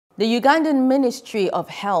The Ugandan Ministry of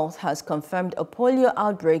Health has confirmed a polio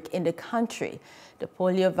outbreak in the country. The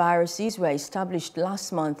polio viruses were established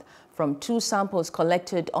last month from 2 samples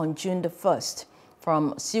collected on June the 1st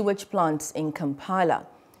from sewage plants in Kampala.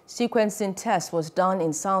 Sequencing test was done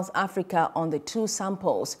in South Africa on the 2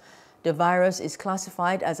 samples. The virus is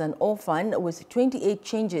classified as an orphan with 28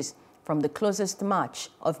 changes from the closest match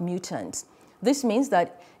of mutants. This means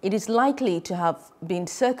that it is likely to have been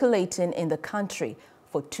circulating in the country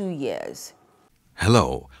for 2 years.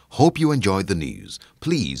 Hello, hope you enjoyed the news.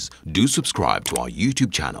 Please do subscribe to our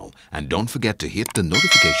YouTube channel and don't forget to hit the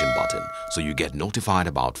notification button so you get notified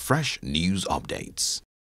about fresh news updates.